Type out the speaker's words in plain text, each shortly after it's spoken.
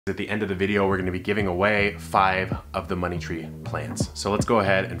At the end of the video, we're going to be giving away 5 of the money tree plants. So let's go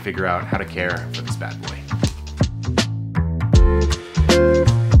ahead and figure out how to care for this bad boy.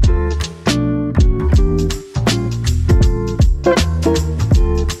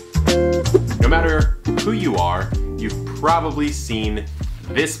 No matter who you are, you've probably seen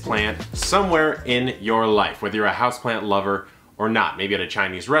this plant somewhere in your life, whether you're a houseplant lover or not. Maybe at a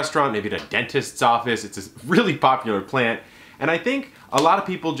Chinese restaurant, maybe at a dentist's office. It's a really popular plant. And I think a lot of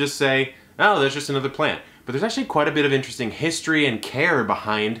people just say, oh, there's just another plant. But there's actually quite a bit of interesting history and care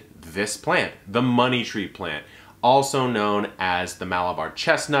behind this plant, the money tree plant, also known as the malabar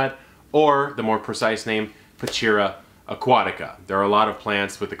chestnut, or the more precise name, Pachira Aquatica. There are a lot of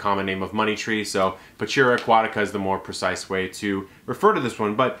plants with the common name of money tree, so Pachira Aquatica is the more precise way to refer to this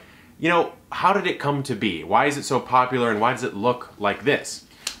one. But, you know, how did it come to be? Why is it so popular and why does it look like this?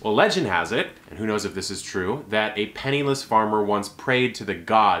 Well, legend has it, and who knows if this is true, that a penniless farmer once prayed to the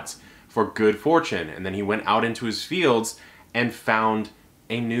gods for good fortune, and then he went out into his fields and found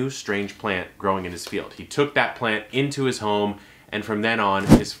a new strange plant growing in his field. He took that plant into his home, and from then on,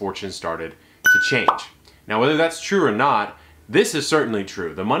 his fortune started to change. Now, whether that's true or not, this is certainly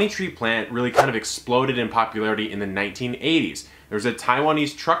true. The money tree plant really kind of exploded in popularity in the 1980s. There was a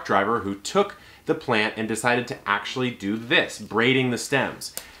Taiwanese truck driver who took the plant and decided to actually do this, braiding the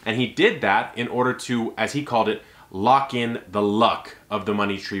stems. And he did that in order to, as he called it, lock in the luck of the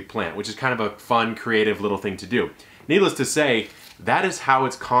money tree plant, which is kind of a fun, creative little thing to do. Needless to say, that is how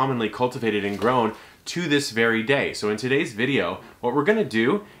it's commonly cultivated and grown to this very day. So in today's video, what we're gonna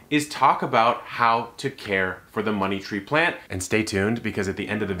do is talk about how to care for the money tree plant. And stay tuned, because at the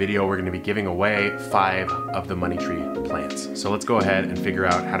end of the video, we're gonna be giving away 5 of the money tree plants. So let's go ahead and figure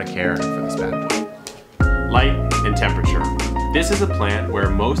out how to care for this bad boy. Light and temperature. This is a plant where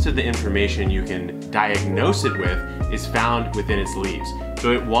most of the information you can diagnose it with is found within its leaves.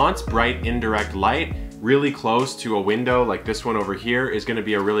 So it wants bright indirect light. Really close to a window like this one over here is going to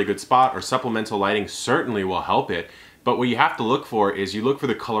be a really good spot, or supplemental lighting certainly will help it. But what you have to look for is you look for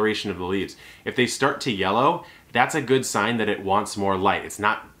the coloration of the leaves. If they start to yellow, that's a good sign that it wants more light. It's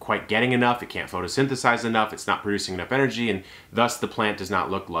not quite getting enough, it can't photosynthesize enough, it's not producing enough energy, and thus the plant does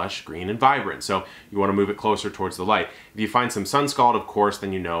not look lush, green, and vibrant. So you want to move it closer towards the light. If you find some sun scald, of course,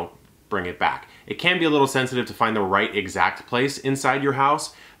 then you know, bring it back. It can be a little sensitive to find the right exact place inside your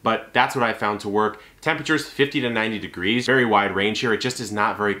house, but that's what I found to work. Temperatures 50 to 90 degrees, very wide range here. It just is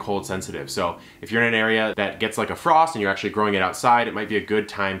not very cold sensitive. So if you're in an area that gets like a frost and you're actually growing it outside, it might be a good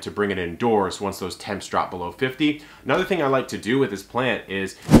time to bring it indoors once those temps drop below 50. Another thing I like to do with this plant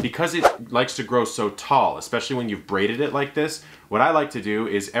is, because it likes to grow so tall, especially when you've braided it like this, what I like to do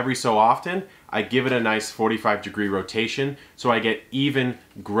is every so often, I give it a nice 45-degree rotation so I get even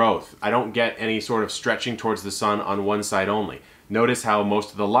growth. I don't get any sort of stretching towards the sun on one side only. Notice how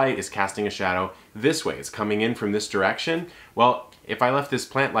most of the light is casting a shadow this way. It's coming in from this direction. Well, if I left this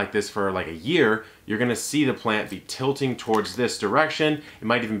plant like this for like a year, you're gonna see the plant be tilting towards this direction. It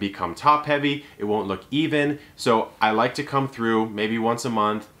might even become top heavy. It won't look even. So I like to come through maybe once a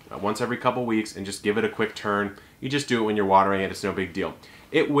month, once every couple weeks, and just give it a quick turn. You just do it when you're watering it, it's no big deal.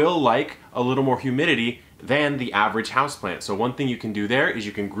 It will like a little more humidity than the average houseplant. So one thing you can do there is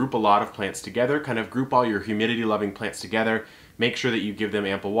you can group a lot of plants together, kind of group all your humidity-loving plants together, make sure that you give them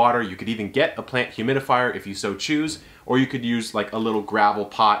ample water. You could even get a plant humidifier if you so choose, or you could use like a little gravel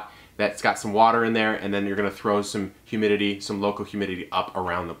pot that's got some water in there, and then you're gonna throw some humidity, some local humidity up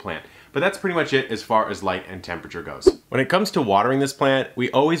around the plant. But that's pretty much it as far as light and temperature goes. When it comes to watering this plant,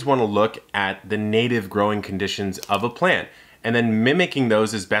 we always wanna look at the native growing conditions of a plant. And then mimicking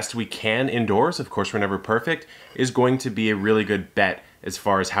those as best we can indoors, of course we're never perfect, is going to be a really good bet as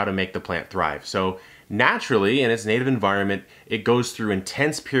far as how to make the plant thrive. So naturally, in its native environment, it goes through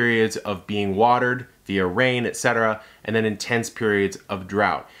intense periods of being watered via rain, etc., and then intense periods of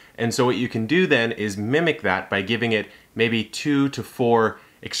drought. And so what you can do then is mimic that by giving it maybe 2 to 4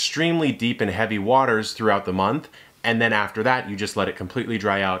 extremely deep and heavy waters throughout the month, and then after that, you just let it completely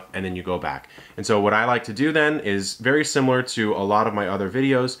dry out and then you go back. And so what I like to do then is very similar to a lot of my other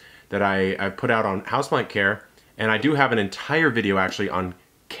videos that I've put out on houseplant care, and I do have an entire video actually on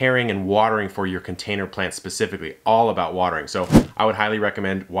caring and watering for your container plants specifically, all about watering. So I would highly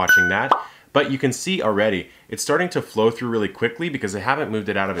recommend watching that. But you can see already, it's starting to flow through really quickly because I haven't moved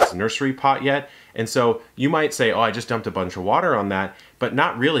it out of its nursery pot yet. And so you might say, oh, I just dumped a bunch of water on that, but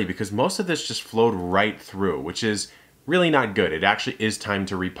not really, because most of this just flowed right through, which is really not good. It actually is time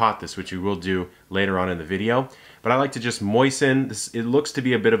to repot this, which we will do later on in the video. But I like to just moisten this. It looks to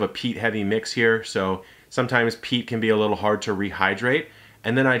be a bit of a peat heavy mix here, so sometimes peat can be a little hard to rehydrate.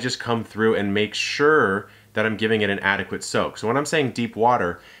 And then I just come through and make sure that I'm giving it an adequate soak. So when I'm saying deep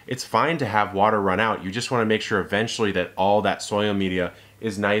water, it's fine to have water run out. You just want to make sure eventually that all that soil media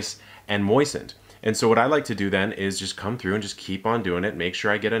is nice and moistened. And so what I like to do then is just come through and just keep on doing it, make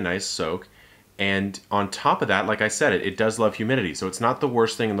sure I get a nice soak. And on top of that, like I said, it does love humidity. So it's not the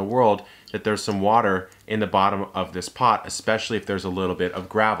worst thing in the world that there's some water in the bottom of this pot, especially if there's a little bit of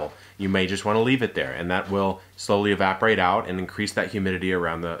gravel. You may just want to leave it there, and that will slowly evaporate out and increase that humidity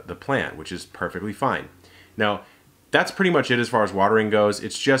around the plant, which is perfectly fine. Now, that's pretty much it as far as watering goes.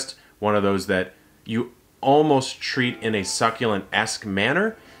 It's just one of those that you almost treat in a succulent-esque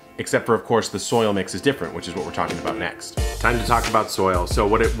manner, except for, of course, the soil mix is different, which is what we're talking about next. Time to talk about soil. So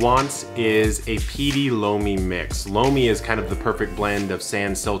what it wants is a peaty loamy mix. Loamy is kind of the perfect blend of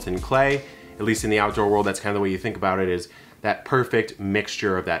sand, silt, and clay. At least in the outdoor world, that's kind of the way you think about it, is that perfect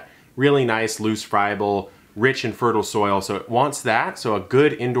mixture of that really nice, loose, friable, rich and fertile soil. So it wants that. So a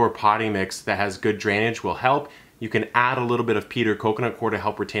good indoor potting mix that has good drainage will help. You can add a little bit of peat or coconut coir to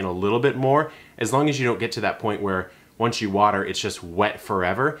help retain a little bit more, as long as you don't get to that point where once you water, it's just wet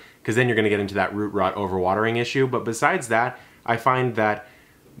forever, because then you're going to get into that root rot overwatering issue. But besides that, I find that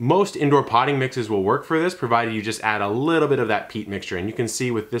most indoor potting mixes will work for this, provided you just add a little bit of that peat mixture. And you can see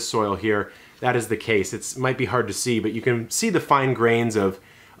with this soil here, that is the case. It might be hard to see, but you can see the fine grains of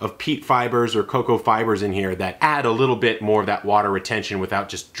peat fibers or cocoa fibers in here that add a little bit more of that water retention without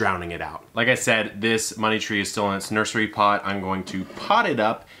just drowning it out. Like I said, this money tree is still in its nursery pot. I'm going to pot it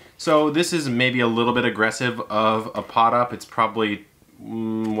up. So this is maybe a little bit aggressive of a pot up. It's probably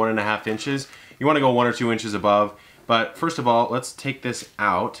 1.5 inches. You want to go 1 or 2 inches above. But first of all, let's take this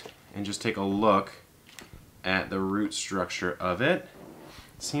out and just take a look at the root structure of it.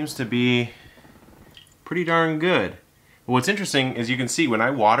 It seems to be pretty darn good. But what's interesting is you can see when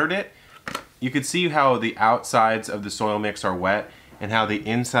I watered it, you could see how the outsides of the soil mix are wet and how the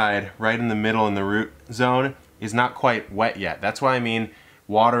inside right in the middle in the root zone is not quite wet yet. That's why I mean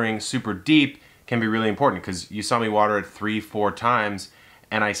watering super deep can be really important, because you saw me water it 3-4 times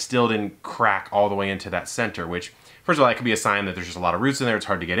and I still didn't crack all the way into that center, which first of all, that could be a sign that there's just a lot of roots in there, it's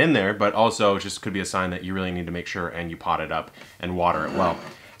hard to get in there, but also it just could be a sign that you really need to make sure and you pot it up and water it well.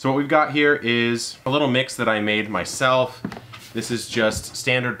 So what we've got here is a little mix that I made myself. This is just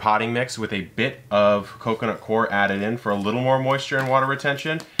standard potting mix with a bit of coconut coir added in for a little more moisture and water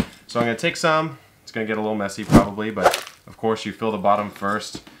retention. So I'm gonna take some. It's gonna get a little messy probably, but of course you fill the bottom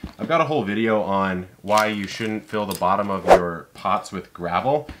first. I've got a whole video on why you shouldn't fill the bottom of your pots with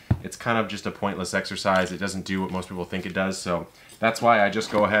gravel. It's kind of just a pointless exercise. It doesn't do what most people think it does, so that's why I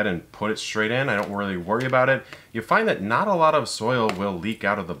just go ahead and put it straight in. I don't really worry about it. You find that not a lot of soil will leak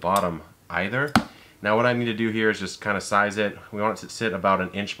out of the bottom either. Now what I need to do here is just kind of size it. We want it to sit about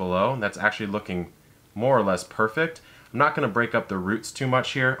 1 inch below. That's actually looking more or less perfect. I'm not going to break up the roots too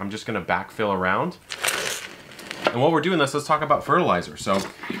much here. I'm just going to backfill around. And while we're doing this, let's talk about fertilizer. So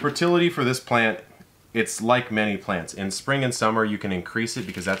fertility for this plant, it's like many plants. In spring and summer, you can increase it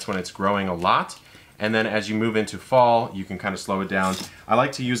because that's when it's growing a lot. And then as you move into fall, you can kind of slow it down. I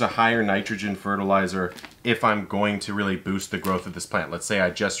like to use a higher nitrogen fertilizer if I'm going to really boost the growth of this plant. Let's say I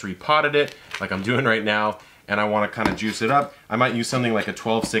just repotted it, like I'm doing right now, and I want to kind of juice it up. I might use something like a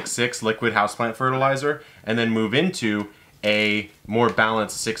 12-6-6 liquid houseplant fertilizer, and then move into a more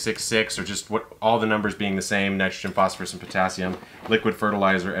balanced 6-6-6, or just what all the numbers being the same, nitrogen, phosphorus, and potassium, liquid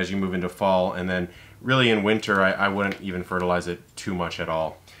fertilizer as you move into fall. And then really in winter, I wouldn't even fertilize it too much at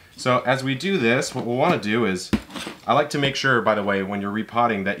all. So as we do this, what we'll want to do is, I like to make sure, by the way, when you're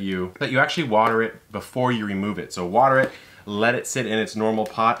repotting that you actually water it before you remove it. So water it, let it sit in its normal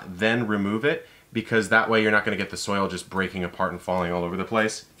pot, then remove it, because that way you're not going to get the soil just breaking apart and falling all over the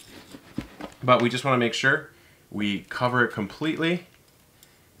place. But we just want to make sure we cover it completely.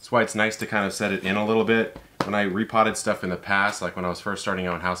 That's why it's nice to kind of set it in a little bit. When I repotted stuff in the past, like when I was first starting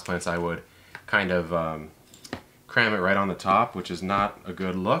out in houseplants, I would kind of cram it right on the top, which is not a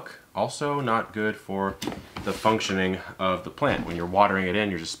good look. Also not good for the functioning of the plant. When you're watering it in,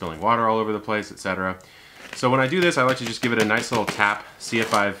 you're just spilling water all over the place, etc. So when I do this, I like to just give it a nice little tap, see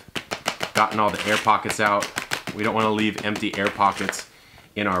if I've gotten all the air pockets out. We don't want to leave empty air pockets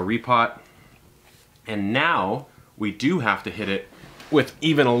in our repot. And now we do have to hit it with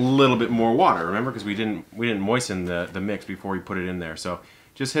even a little bit more water. Remember, because we didn't moisten the mix before we put it in there. So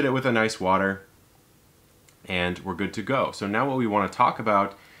just hit it with a nice water and we're good to go. So now what we want to talk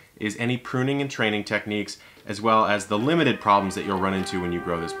about is any pruning and training techniques, as well as the limited problems that you'll run into when you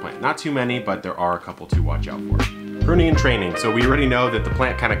grow this plant. Not too many, but there are a couple to watch out for. Pruning and training. So we already know that the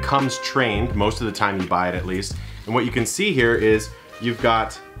plant kind of comes trained most of the time you buy it, at least. And what you can see here is you've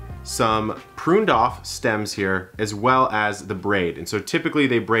got some pruned off stems here, as well as the braid. And so typically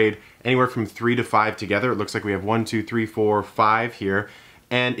they braid anywhere from 3 to 5 together. It looks like we have 1, 2, 3, 4, 5 here.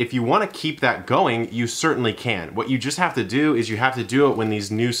 And if you want to keep that going, you certainly can. What you just have to do is you have to do it when these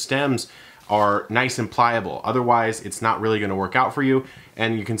new stems are nice and pliable. Otherwise, it's not really going to work out for you.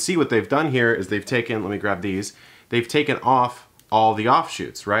 And you can see what they've done here is they've taken, let me grab these, they've taken off all the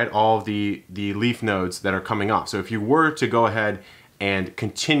offshoots, right? All of the leaf nodes that are coming off. So if you were to go ahead and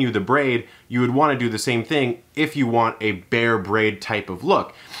continue the braid, you would want to do the same thing if you want a bare braid type of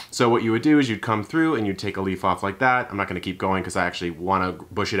look. So what you would do is you'd come through and you'd take a leaf off like that. I'm not going to keep going because I actually want to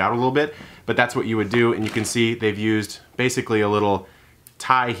bush it out a little bit, but that's what you would do. And you can see they've used basically a little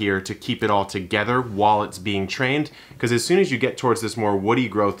tie here to keep it all together while it's being trained. Because as soon as you get towards this more woody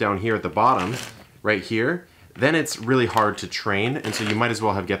growth down here at the bottom, right here, then it's really hard to train, and so you might as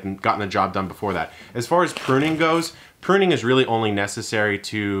well have gotten the job done before that. As far as pruning goes, pruning is really only necessary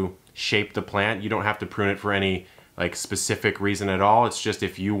to shape the plant. You don't have to prune it for any like specific reason at all. It's just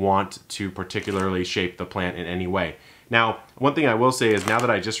if you want to particularly shape the plant in any way. Now, one thing I will say is now that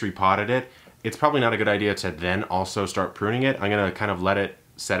I just repotted it, it's probably not a good idea to then also start pruning it. I'm gonna kind of let it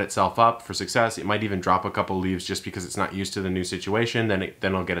set itself up for success. It might even drop a couple leaves just because it's not used to the new situation, then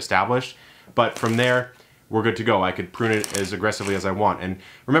it'll get established. But from there, we're good to go. I could prune it as aggressively as I want. And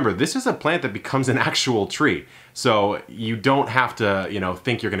remember, this is a plant that becomes an actual tree. So you don't have to,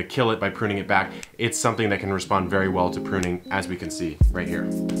 think you're gonna kill it by pruning it back. It's something that can respond very well to pruning, as we can see right here.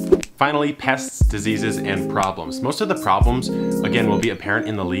 Finally, pests, diseases, and problems. Most of the problems, again, will be apparent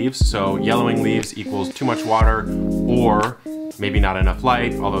in the leaves. So yellowing leaves equals too much water or maybe not enough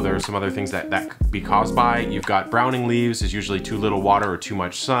light, although there are some other things that could be caused by. You've got browning leaves is usually too little water or too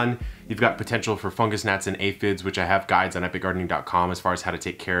much sun. You've got potential for fungus gnats and aphids, which I have guides on epicgardening.com as far as how to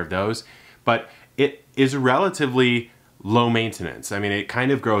take care of those. But it is relatively low maintenance. I mean, it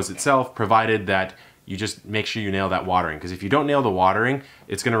kind of grows itself, provided that you just make sure you nail that watering. Because if you don't nail the watering,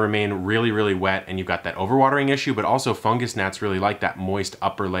 it's gonna remain really, really wet, and you've got that overwatering issue, but also fungus gnats really like that moist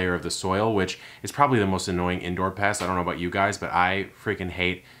upper layer of the soil, which is probably the most annoying indoor pest. I don't know about you guys, but I freaking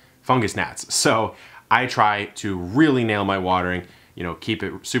hate fungus gnats. So I try to really nail my watering, keep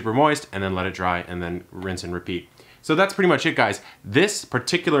it super moist and then let it dry and then rinse and repeat. So that's pretty much it, guys. This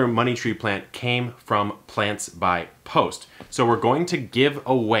particular money tree plant came from Plants by Post. So we're going to give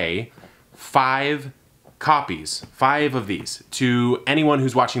away 5 copies, 5 of these, to anyone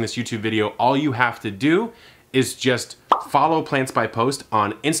who's watching this YouTube video. All you have to do is just follow Plants by Post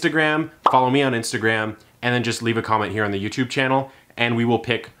on Instagram, follow me on Instagram, and then just leave a comment here on the YouTube channel, and we will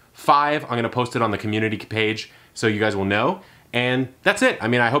pick 5. I'm gonna post it on the community page so you guys will know. And that's it. I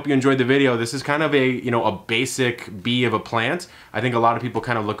mean, I hope you enjoyed the video. This is kind of a basic bee of a plant. I think a lot of people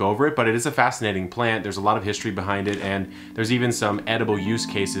kind of look over it, but it is a fascinating plant. There's a lot of history behind it, and there's even some edible use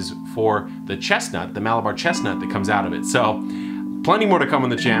cases for the chestnut, the malabar chestnut that comes out of it. So plenty more to come on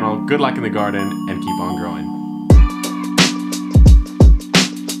the channel. Good luck in the garden, and keep on growing.